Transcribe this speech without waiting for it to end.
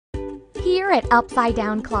Here at Upside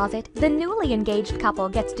Down Closet, the newly engaged couple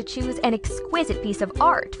gets to choose an exquisite piece of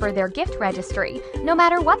art for their gift registry, no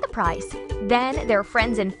matter what the price. Then, their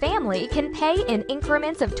friends and family can pay in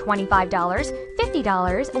increments of $25,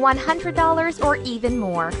 $50, $100, or even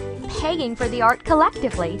more. Paying for the art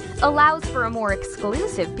collectively allows for a more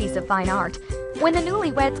exclusive piece of fine art. When the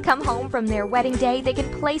newlyweds come home from their wedding day, they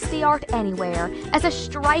can place the art anywhere as a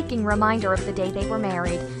striking reminder of the day they were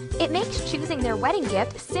married. It makes choosing their wedding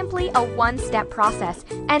gift simply a one-step process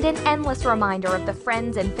and an endless reminder of the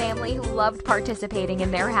friends and family who loved participating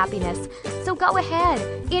in their happiness. So go ahead,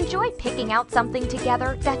 enjoy picking out something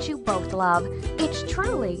together that you both love. It's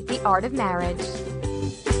truly the art of marriage.